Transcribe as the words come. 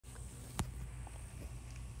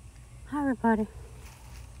Hi everybody.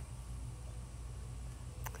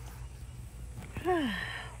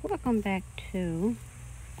 Welcome back to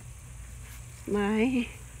my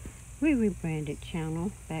rebranded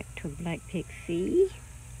channel, back to Black Pixie.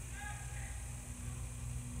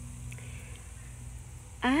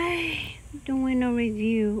 I'm doing a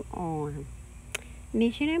review on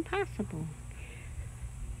Mission Impossible.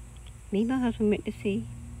 Me and my husband went to see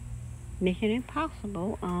Mission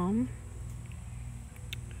Impossible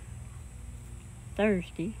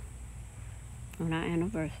Thursday on our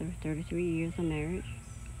anniversary, 33 years of marriage.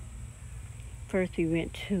 First we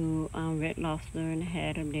went to Red Lobster and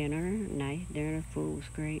had a dinner. Nice dinner, food was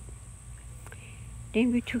great.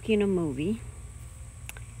 Then we took in a movie,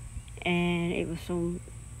 and it was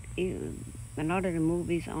a lot of the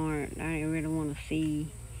movies I didn't really want to see,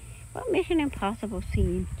 but Mission Impossible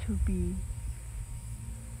seems to be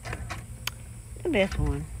the best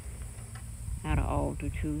one out of all to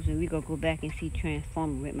choose. And we're going to go back and see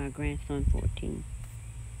Transformers with my grandson, 14.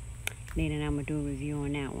 Then I'm going to do a review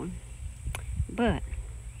on that one. But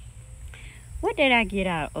what did I get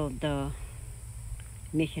out of the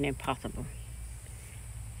Mission Impossible?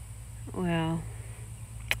 Well,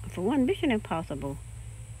 for one, Mission Impossible,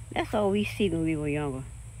 that's all we see when we were younger.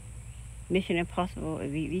 Mission Impossible,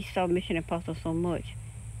 we saw Mission Impossible so much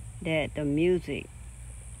that the music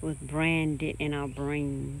was branded in our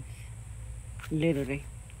brains, literally.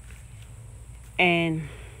 And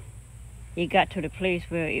it got to the place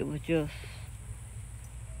where it was just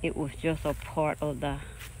a part of the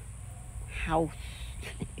house,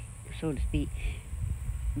 so to speak,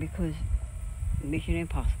 because Mission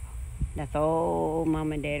Impossible, that's all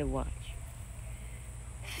Mom and Daddy watched.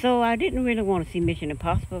 So I didn't really want to see Mission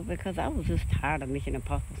Impossible because I was just tired of Mission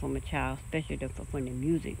Impossible from a child, especially from the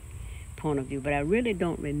music point of view. But I really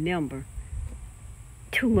don't remember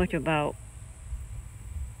too much about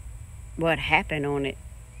what happened on it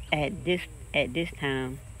at this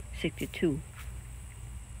time, 62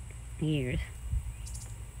 years.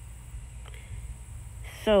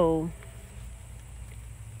 So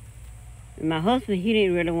my husband, he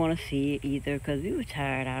didn't really want to see it either because we were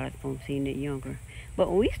tired out from seeing it younger. But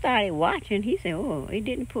when we started watching, he said, "Oh, it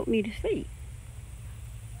didn't put me to sleep."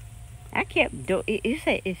 I kept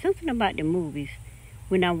it's something about the movies.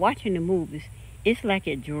 When I'm watching the movies, it's like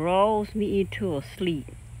it draws me into a sleep,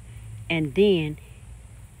 and then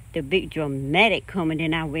the big dramatic coming,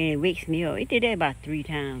 then it wakes me up. It did that about 3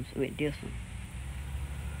 times with this one.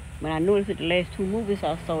 When I noticed with the last 2 movies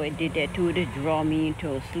I saw, it did that too. It just draw me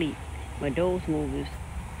into a sleep. But those movies,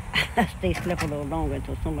 I stayed slept a little longer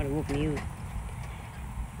until somebody woke me up.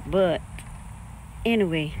 But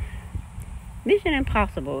anyway, Mission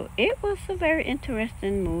Impossible, it was a very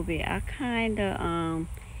interesting movie. I kinda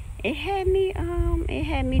it had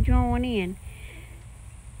me drawn in.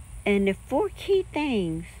 And the 4 key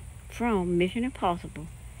things from Mission Impossible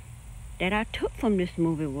that I took from this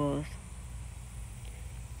movie was: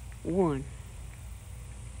 1,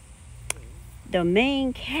 the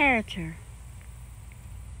main character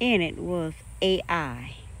in it was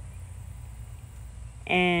AI.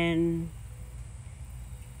 And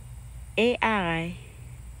AI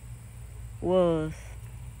was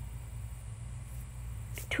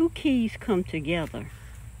 2 keys come together,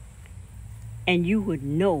 and you would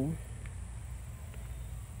know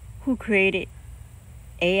who created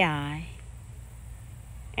AI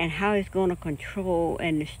and how it's going to control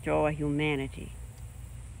and destroy humanity.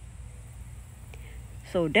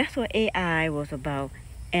 So that's what AI was about.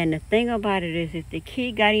 And the thing about it is, if the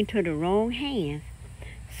key got into the wrong hands,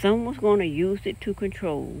 someone's going to use it to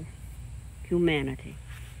control humanity.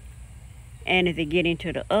 And if it get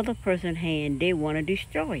into the other person's hand, they want to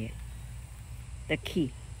destroy it, the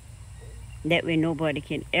key. That way nobody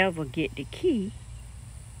can ever get the key,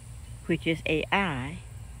 which is AI,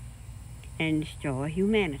 and destroy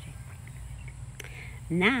humanity.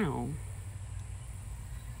 Now,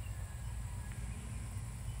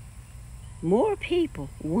 more people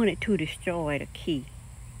wanted to destroy the key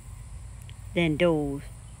than those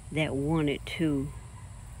that wanted to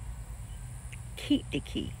keep the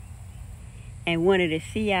key. And one of the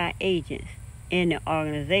CIA agents in the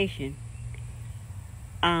organization,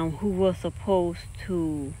 who was supposed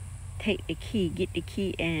to take the key, get the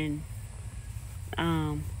key, and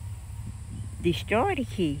destroy the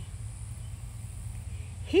key,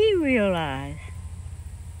 he realized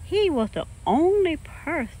he was the only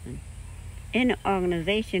person in the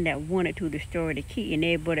organization that wanted to destroy the key, and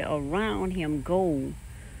everybody around him goal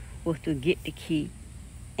was to get the key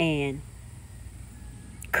and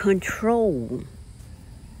control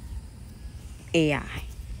AI.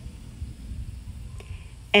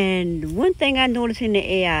 And one thing I noticed in the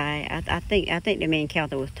AI, I think the main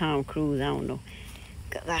character was Tom Cruise. I don't know,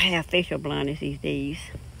 'cause I have facial blindness these days.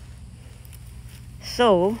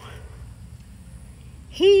 So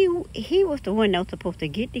he was the one that was supposed to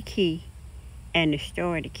get the key and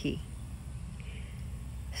destroy the key.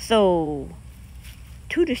 So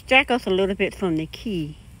to distract us a little bit from the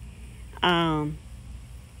key, they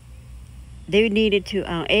needed to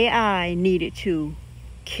AI needed to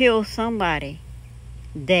kill somebody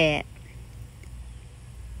that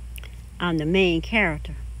the main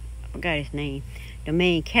character, I forgot his name, the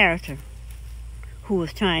main character who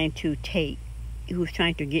was trying to get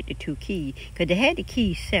the two keys, because they had the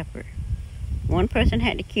keys separate. One person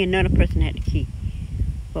had the key, another person had the key.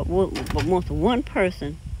 But once one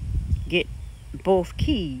person get both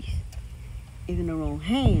keys in the wrong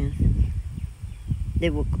hands, they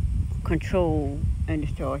will control and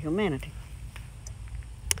destroy humanity.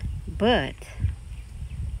 But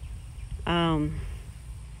having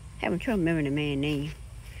trouble remembering the man's name.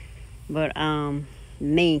 But the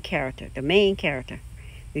main character.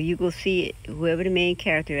 If you go see it, whoever the main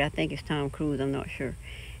character, I think it's Tom Cruise, I'm not sure.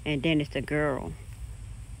 And then it's the girl.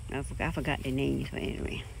 I forgot the names, but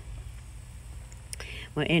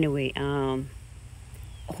anyway.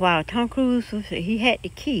 While Tom Cruise he had the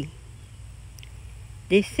key,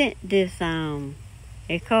 they sent this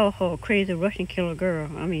they called her a crazy Russian killer girl.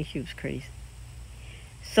 I mean, she was crazy.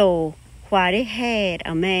 So while they had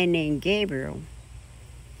a man named Gabriel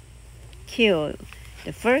killed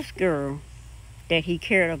the first girl that he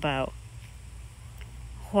cared about,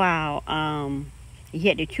 while he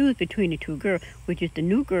had to choose between the two girls, which is the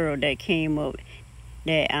new girl that came up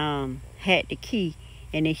that had the key,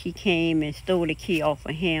 and then she came and stole the key off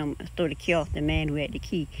of him, stole the key off the man who had the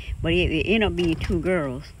key. But it ended up being two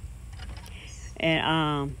girls.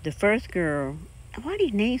 And the first girl, why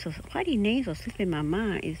these names are slipping my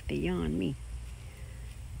mind is beyond me.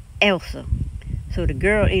 Elsa. So the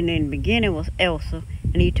girl in the beginning was Elsa,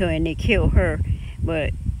 and they killed her,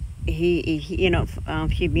 but he ended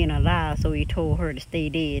up she being alive, so he told her to stay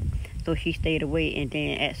dead. So she stayed away, and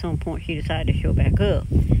then at some point she decided to show back up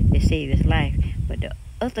to save his life. But the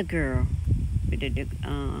other girl,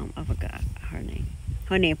 I forgot her name.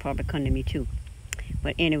 Her name probably come to me too.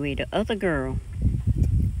 But anyway, the other girl,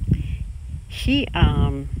 he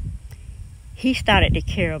started to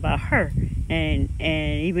care about her, and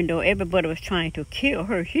even though everybody was trying to kill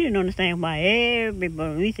her, she didn't understand why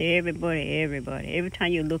everybody. We say everybody. Every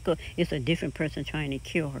time you look up, it's a different person trying to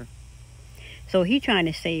kill her. So he trying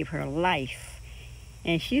to save her life,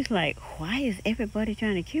 and she's like, "Why is everybody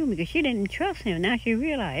trying to kill me?" Because she didn't trust him. Now she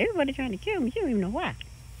realized everybody trying to kill me. She don't even know why.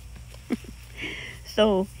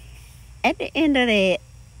 So at the end of that,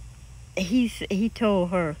 he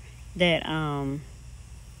told her that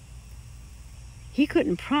he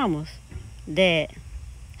couldn't promise that,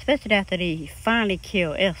 especially after they finally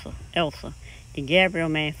killed Elsa. The Gabriel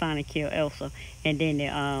man finally killed Elsa, and then the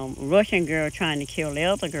Russian girl trying to kill the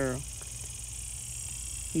other girl.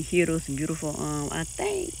 You hear those beautiful I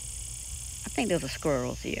think those are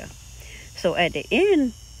squirrels here. So at the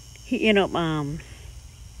end, he ended up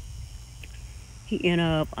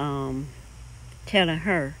telling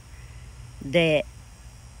her that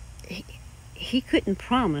he couldn't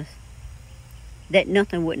promise that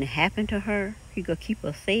nothing wouldn't happen to her. He could keep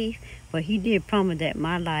her safe, but he did promise that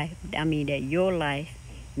that your life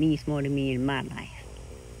means more to me than my life.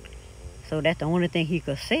 So that's the only thing he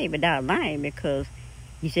could say without lying, because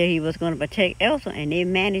he said he was going to protect Elsa, and they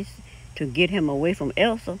managed to get him away from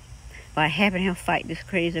Elsa by having him fight this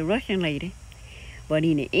crazy Russian lady. But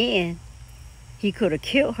in the end, he could have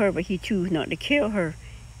killed her, but he chose not to kill her,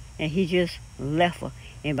 and he just left her.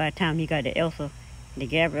 And by the time he got to Elsa, the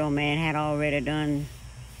Gabriel man had already done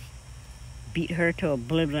beat her to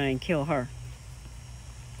oblivion and killed her.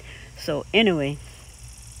 So anyway,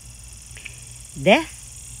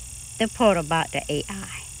 that's the part about the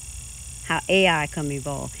AI. How AI come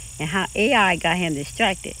involved, and how AI got him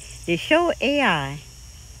distracted. They show AI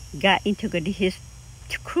got into his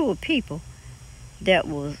crew of people that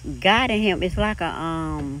was guiding him. It's like a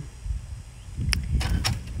how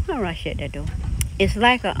do I shut that door? It's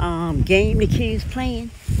like a game the kids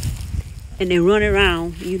playing, and they run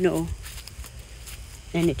around, and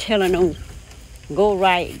they're telling them go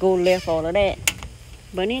right, go left, all of that.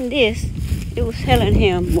 But in this, it was telling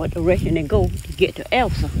him what direction to go to get to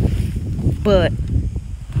Elsa. But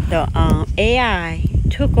the AI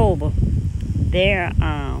took over their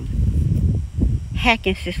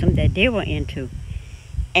hacking system that they were into,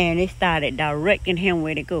 and it started directing him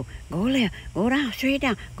where to go. Go left, go down, straight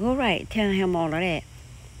down, go right, telling him all of that,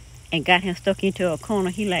 and got him stuck into a corner.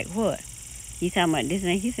 He like, what? He talking about this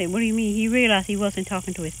and he said, what do you mean? He realized he wasn't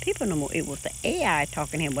talking to his people no more. It was the AI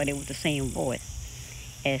talking to him, but it was the same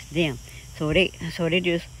voice as them. So they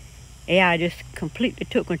just, AI just completely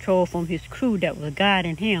took control from his crew that was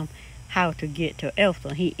guiding him how to get to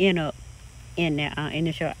Elsa. He ended up in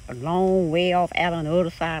the a long way off out on the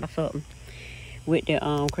other side or something with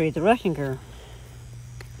the crazy Russian girl.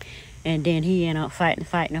 And then he ended up fighting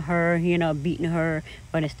her. He ended up beating her,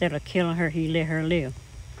 but instead of killing her, he let her live.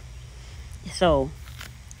 So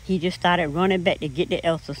he just started running back to get to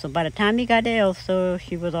Elsa. So by the time he got to Elsa,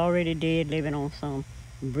 she was already dead, living on some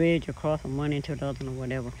bridge across from one into the other or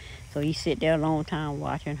whatever. So he sit there a long time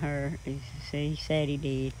watching her. He said he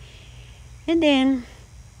did. And then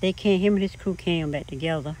him and his crew came back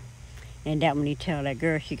together. And that when he tell that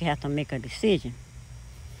girl she have to make a decision.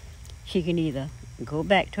 She can either go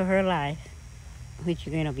back to her life, which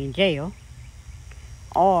you're going to be in jail,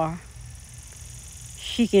 or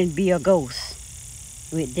she can be a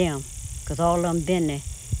ghost with them, because all of them been there.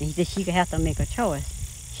 And he said she could have to make a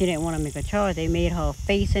choice. She didn't want to make a choice. They made her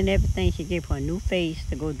face and everything. She gave her a new face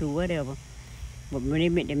to go do whatever. But when they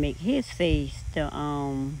meant to make his face, the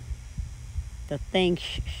thing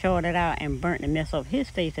shorted out and burnt to mess up his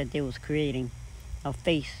face that they was creating a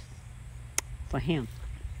face for him.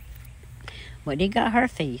 But they got her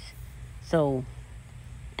face. So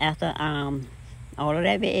after all of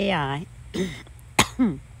that with AI,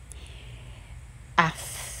 I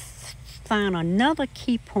found another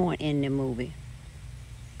key point in the movie.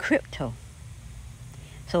 Crypto.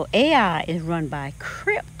 So AI is run by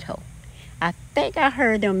crypto. I think I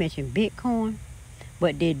heard them mention Bitcoin,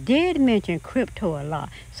 but they did mention crypto a lot.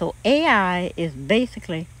 So AI is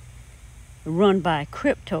basically run by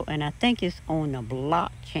crypto, and I think it's on the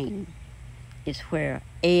blockchain. It's where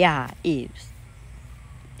AI is.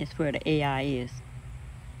 It's where the AI is.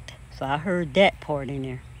 So I heard that part in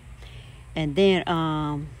there. And then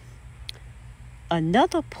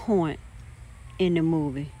another point in the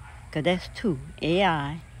movie, because that's two,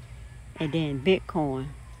 AI and then Bitcoin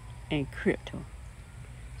and crypto.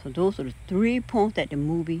 So those are the 3 points that the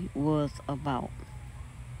movie was about.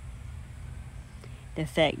 The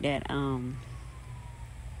fact that, I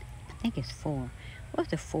think it's 4. What's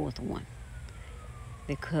the 4th one?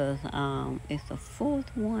 Because it's the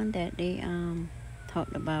 4th one that they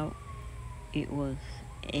talked about. It was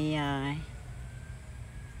AI,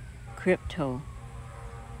 crypto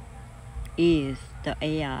is the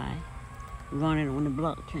AI running on the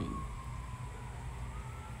blockchain.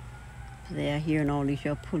 So they're hearing all these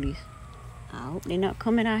your police. I hope they're not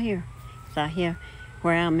coming out here. So out here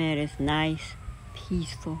where I'm at is nice,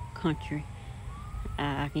 peaceful country.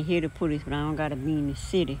 I can hear the police, but I don't gotta be in the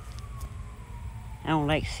city. I don't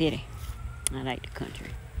like city. I like the country.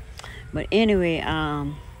 But anyway,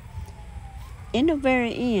 in the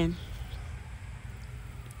very end,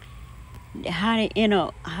 how they end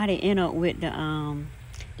up with the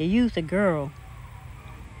they used a girl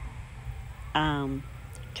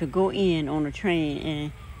to go in on the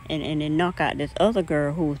train and then knock out this other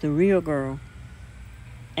girl who was the real girl,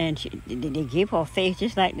 and they gave her a face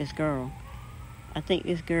just like this girl. I think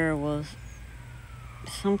this girl was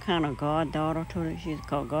some kind of goddaughter to the, she's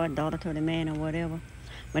called goddaughter to the man or whatever.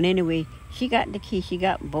 But anyway, she got the key. She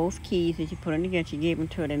got both keys and she put them together. She gave them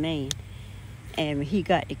to the man. And when he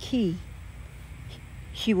got the key,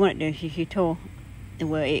 she wanted to, she told,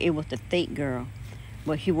 well, it was the fake girl.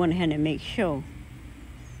 But she wanted him to make sure.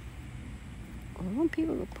 Well,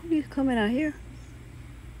 people, the police coming out here.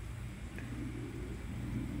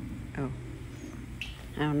 Oh.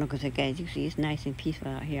 I don't know, because guys, you see, it's nice and peaceful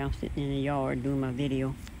out here. I'm sitting in the yard doing my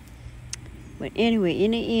video. But anyway,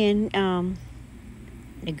 in the end,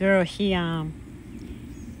 the girl, she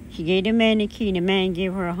gave the man the key, and the man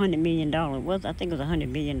gave her $100 million. I think it was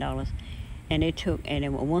 $100 billion. And they took, and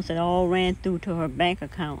then once it all ran through to her bank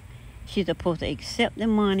account, she's supposed to accept the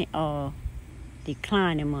money or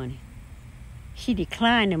decline the money. She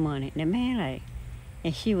declined the money. And the man, like,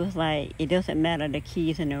 and she was like, it doesn't matter the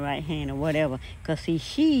keys in the right hand or whatever. Because, see,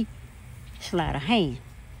 she slide her hand.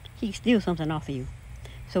 She can steal something off of you.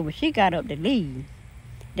 So when she got up to leave,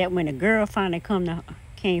 that when the girl finally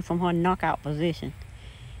came from her knockout position,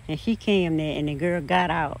 and she came there, and the girl got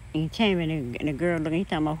out, and he came in, and the girl looking, he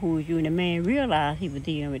talking about who was you, and the man realized he was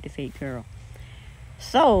dealing with the fake girl.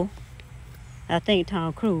 So, I think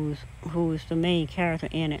Tom Cruz, who is the main character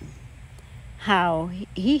in it, how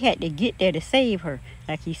he had to get there to save her.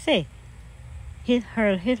 Like he said, his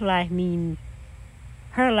life mean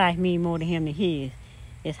more to him than his.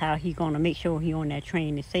 Is how he gonna make sure he on that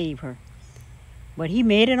train to save her. But he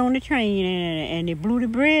made it on the train, and they blew the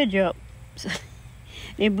bridge up.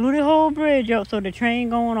 They blew the whole bridge up, so the train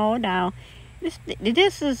going all down.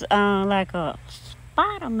 This is like a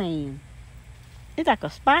Spider-Man. It's like a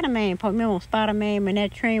Spider-Man. Remember when Spider-Man, when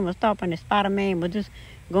that train was stopping, the Spider-Man was just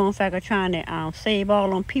going back trying to save all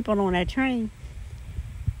them people on that train.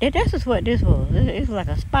 This is what this was. It was like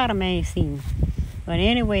a Spider-Man scene. But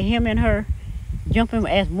anyway, him and her jumping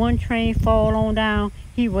as one train fall on down.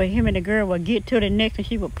 Him and the girl would get to the next, and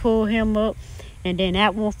she would pull him up, and then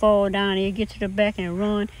that one fall down, and he'd get to the back and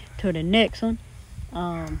run to the next one.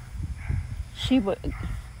 She would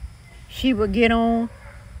get on,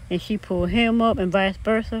 and she pull him up, and vice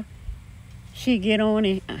versa. She get on,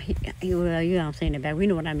 and well, you know what I'm saying about. We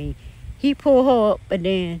know what I mean. He pull her up, but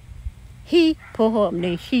then he pull her up, and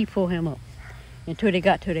then she pull him up until they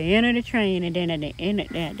got to the end of the train, and then at the end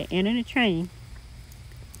of the train,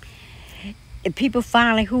 and people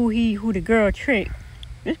finally who the girl tricked.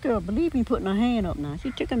 This girl believe me putting her hand up now.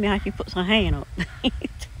 She tricking me how she puts her hand up.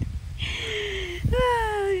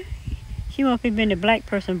 She must have been the black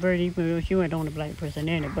person version, even though she went on the black person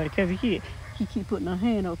in it. But because she keep putting her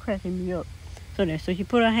hand up, cracking me up. So she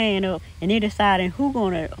put her hand up, and they decided who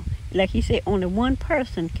gonna, like he said, only one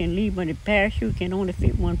person can leave, but the parachute can only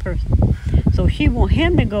fit one person. So she want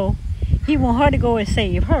him to go. He want her to go and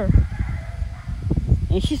save her.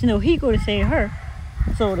 And she said, no, he go to save her.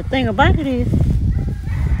 So the thing about it is,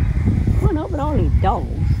 went up with all these dogs.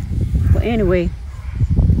 But anyway,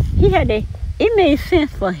 it made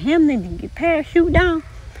sense for him to get parachute down.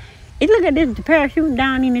 And look at this, the parachute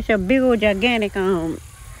down in this big old gigantic Grand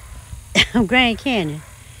Canyon.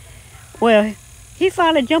 Well, he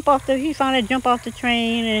finally jumped off the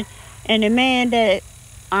train, and the man that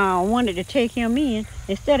wanted to take him in,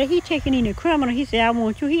 instead of he taking in the criminal, he said, I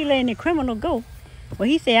want you. He letting the criminal go. Well,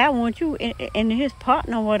 he said, I want you and his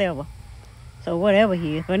partner or whatever. So whatever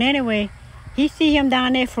he is. But anyway, he see him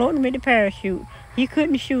down there floating with the parachute. He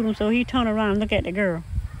couldn't shoot him, so he turned around and looked at the girl.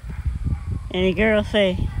 And the girl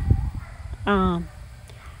say,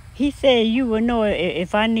 he said, you would know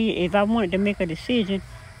if I wanted to make a decision.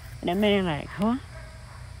 And the man like, huh?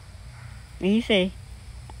 And he said,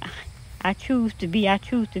 I choose to be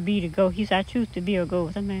the ghost. He said, I choose to be a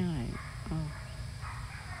ghost. The man like, oh.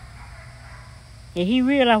 And he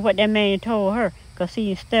realized what that man told her. Because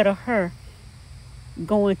see, instead of her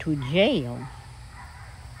going to jail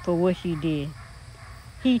for what she did,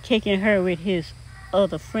 he taking her with his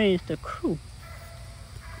other friends, the crew.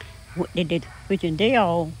 Which they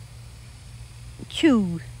all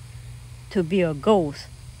choose to be a ghost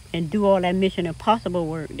and do all that Mission Impossible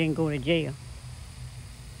work, then go to jail.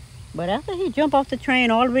 But after he jumped off the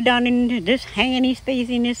train all the way down in this hanging space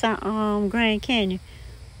in this Grand Canyon,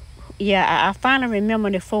 yeah, I finally remember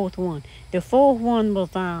the fourth one. The fourth one was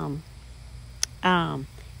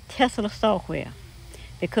Tesla software.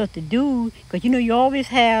 Because the dude, because you know you always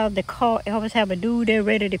have a dude there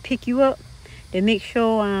ready to pick you up to make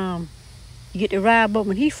sure you get the ride. But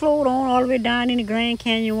when he floated on all the way down in the Grand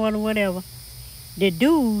Canyon or whatever, the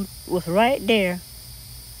dude was right there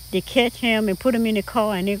to catch him and put him in the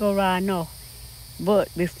car and they go riding off. But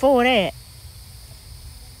before that,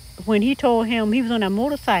 when he told him he was on a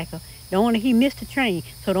motorcycle, he missed the train.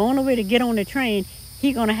 So the only way to get on the train,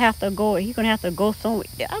 he's gonna have to go somewhere.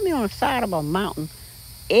 I mean on the side of a mountain,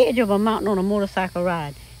 edge of a mountain on a motorcycle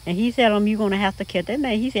ride. And he said, you're gonna have to catch that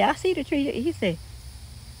man. He said, I see the tree. He said,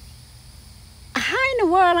 how in the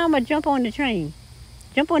world I'm gonna jump on the train?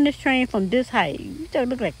 Jump on this train from this height. You still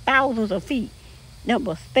look like thousands of feet.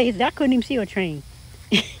 Number of space. I couldn't even see a train.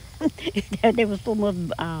 There was so much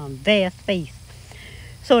vast space.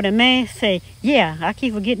 So the man say, yeah, I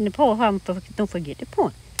keep forgetting the point. Don't forget the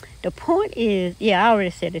point. The point is, yeah, I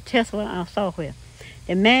already said the Tesla software.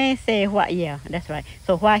 The man said, "What? Yeah, that's right."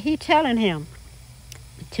 So while he telling him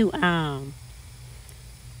to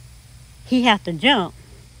he has to jump,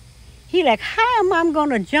 he like, how am I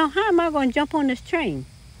gonna jump? How am I gonna jump on this train?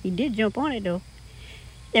 He did jump on it though.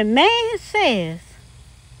 The man says,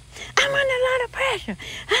 I'm under a lot of pressure.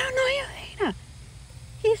 I don't know you.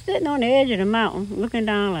 He's sitting on the edge of the mountain, looking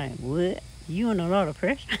down like, what? You under a lot of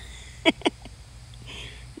pressure?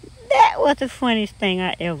 That was the funniest thing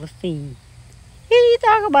I ever seen. He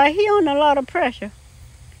talk about he under a lot of pressure,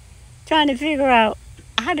 trying to figure out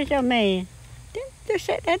how did your man just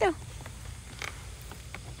shut that down.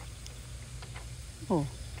 Oh.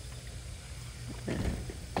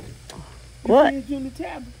 What?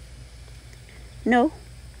 No.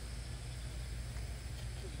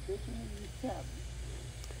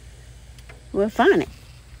 We'll find it.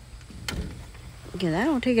 Because I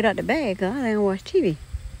don't take it out the bag because I don't watch TV.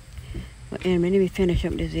 But anyway, let me finish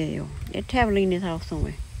up this video. That tablet in this house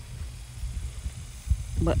somewhere.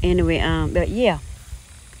 But anyway, but yeah.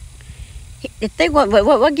 The thing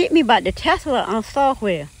what get me about the Tesla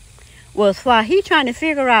software was while he trying to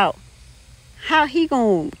figure out how he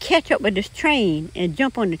gonna catch up with this train and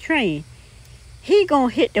jump on the train, he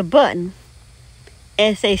gonna hit the button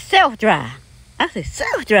and say self-drive. I said,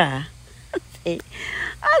 self-drive? I said,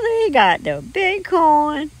 he got the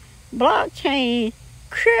Bitcoin, blockchain,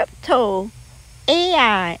 crypto,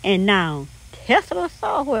 AI, and now Tesla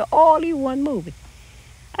software all in one movie.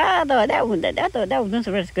 I thought that was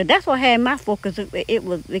interesting, because that's what had my focus. It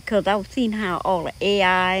was because I was seeing how all the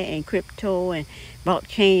AI and crypto and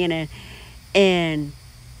blockchain and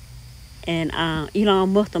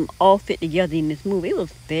Elon Musk them all fit together in this movie. It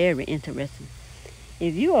was very interesting.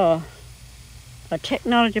 If you are a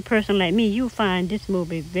technology person like me, you'll find this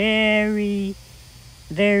movie very,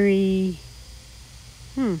 very,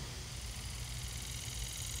 what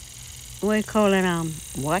do you call it,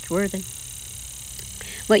 watchworthy.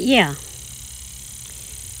 But yeah,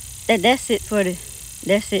 that's it.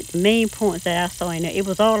 The main points that I saw in there. It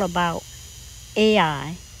was all about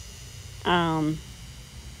AI,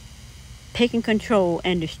 taking control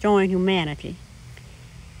and destroying humanity.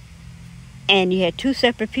 And you had two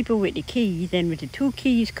separate people with the keys, and with the two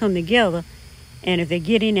keys come together, and if they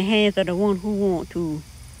get in the hands of the one who want to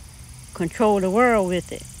control the world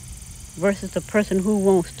with it, versus the person who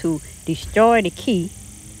wants to destroy the key,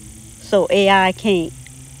 so AI can't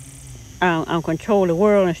control the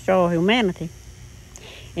world and destroy humanity.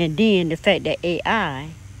 And then the fact that AI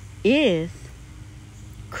is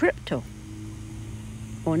crypto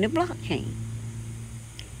on the blockchain,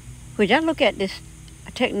 which I look at this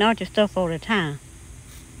technology stuff all the time,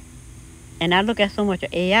 and I look at so much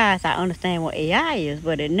of AI, so I understand what AI is,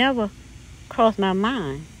 but it never crossed my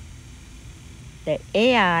mind that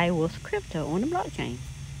AI was crypto on the blockchain,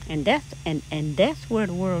 and that's where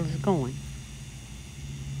the world is going.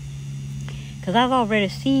 Because I've already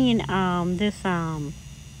seen this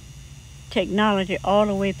technology all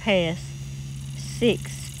the way past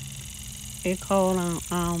 6. They call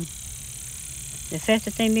the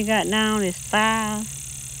fastest thing we got now is 5.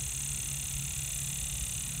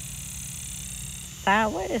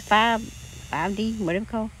 What is 5D, whatever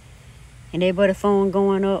it's called. And everybody's phone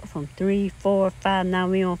going up from 3, 4, 5. Now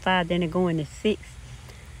we on 5, then they're going to 6.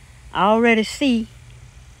 I already see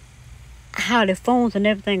how the phones and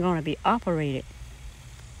everything going to be operated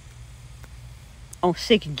on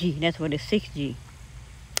 6G. That's what it's 6G.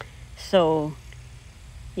 So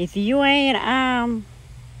if you ain't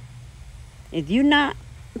if you're not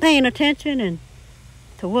paying attention and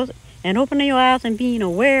to what, and opening your eyes and being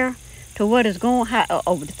aware to what is going,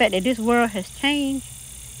 the fact that this world has changed,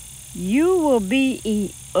 you will be in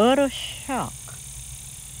utter shock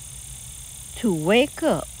to wake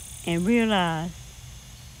up and realize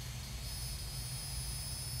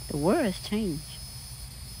the world has changed.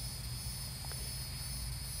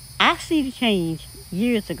 I see the change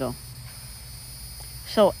years ago.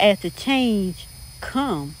 So as the change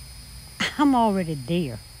come, I'm already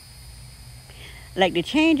there. Like the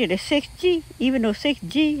change of the 6G, even though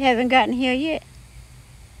 6G haven't gotten here yet,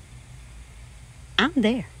 I'm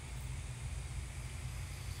there.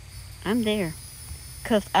 I'm there.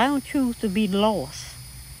 Because I don't choose to be lost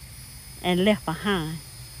and left behind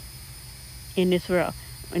in this world.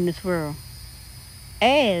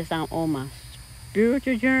 As I'm on my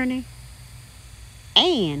spiritual journey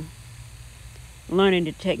and learning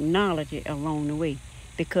the technology along the way.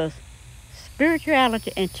 Because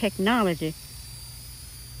spirituality and technology,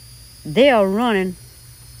 they are running,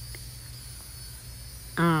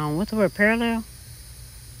 what's the word, parallel?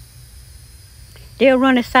 They're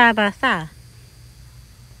running side by side.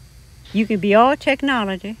 You can be all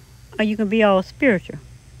technology or you can be all spiritual.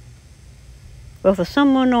 But for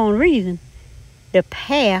some unknown reason, the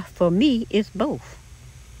path for me is both.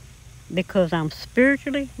 Because I'm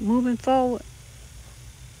spiritually moving forward.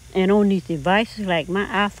 And on these devices like my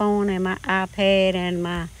iPhone and my iPad and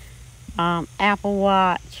my Apple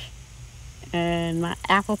Watch and my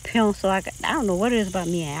Apple Pencil. I don't know what it is about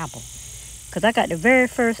me and Apple. Because I got the very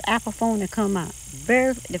first Apple phone to come out.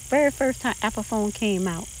 The very first time Apple phone came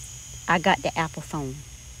out, I got the Apple phone.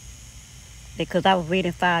 Because I was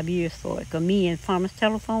waiting 5 years for it. Because me and Farmers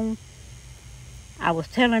Telephone, I was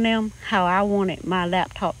telling them how I wanted my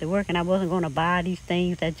laptop to work. And I wasn't going to buy these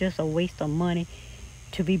things. That's just a waste of money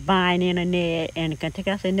to be buying internet. And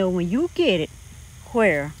I said, no, when you get it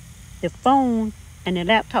where the phone and the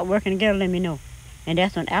laptop working together, let me know. And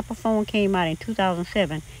that's when Apple phone came out in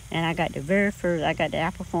 2007. And I got the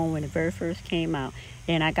Apple phone when the very first came out.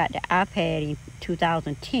 Then I got the iPad in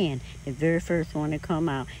 2010, the very first one to come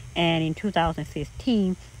out. And in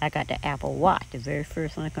 2015, I got the Apple Watch, the very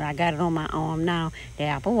first one to come out. I got it on my arm now, the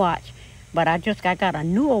Apple Watch. But I got a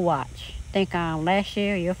newer watch. Think last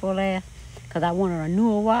year before last, because I wanted a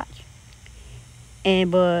newer watch.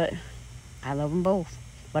 But I love them both.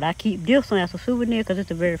 But I keep this one as a souvenir because it's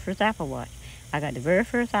the very first Apple Watch. I got the very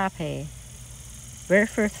first iPad, very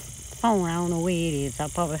first phone. I don't know where it is. I'll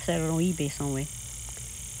probably sell it on eBay somewhere.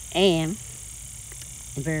 And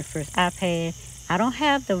the very first iPad. I don't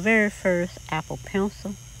have the very first Apple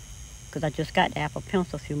Pencil because I just got the Apple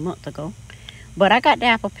Pencil a few months ago. But I got the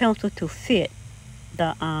Apple Pencil to fit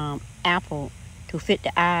the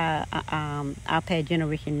iPad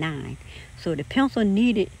Generation 9. So the pencil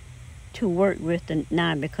needed to work with the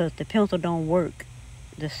 9 because the pencil don't work.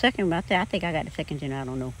 The second one, I think I got the second gen, I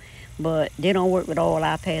don't know. But they don't work with all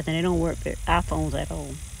iPads and they don't work with iPhones at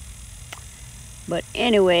all. But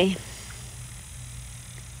anyway,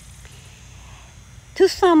 to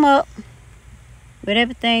sum up with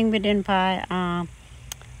everything within pie,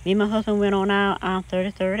 me and my husband went on our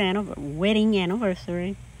 33rd wedding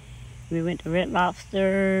anniversary. We went to Red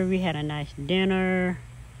Lobster. We had a nice dinner.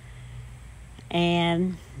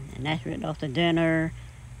 And a nice Red Lobster dinner.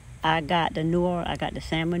 I got the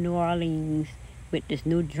salmon New Orleans with this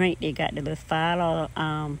new drink. They got the little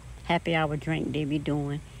 $5 happy hour drink they be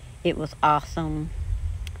doing. It was awesome.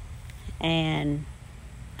 And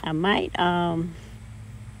I might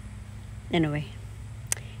anyway.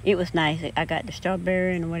 It was nice. I got the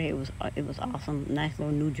strawberry and what it was awesome. Nice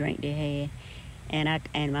little new drink they had.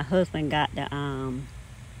 And my husband got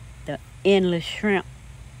the endless shrimp.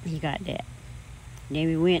 He got that. Then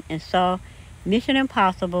we went and saw Mission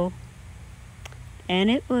Impossible. And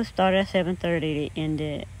it was started at 7:30. It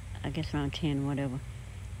ended, I guess, around 10 or whatever.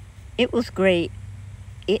 It was great.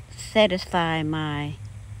 It satisfied my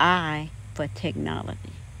eye for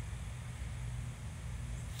technology.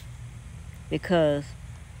 Because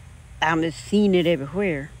I'm just seeing it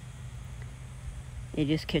everywhere. It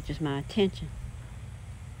just catches my attention.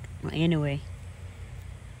 Well, anyway,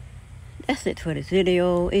 that's it for this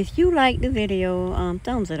video. If you like the video,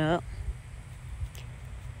 thumbs it up.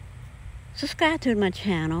 Subscribe to my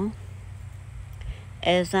channel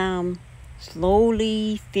as I'm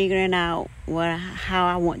slowly figuring out how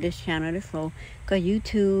I want this channel to flow. Because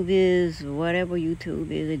YouTube is whatever YouTube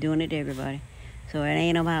is. They're doing it to everybody. So it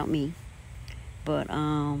ain't about me. But,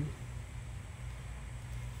 and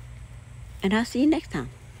I'll see you next time.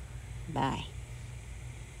 Bye.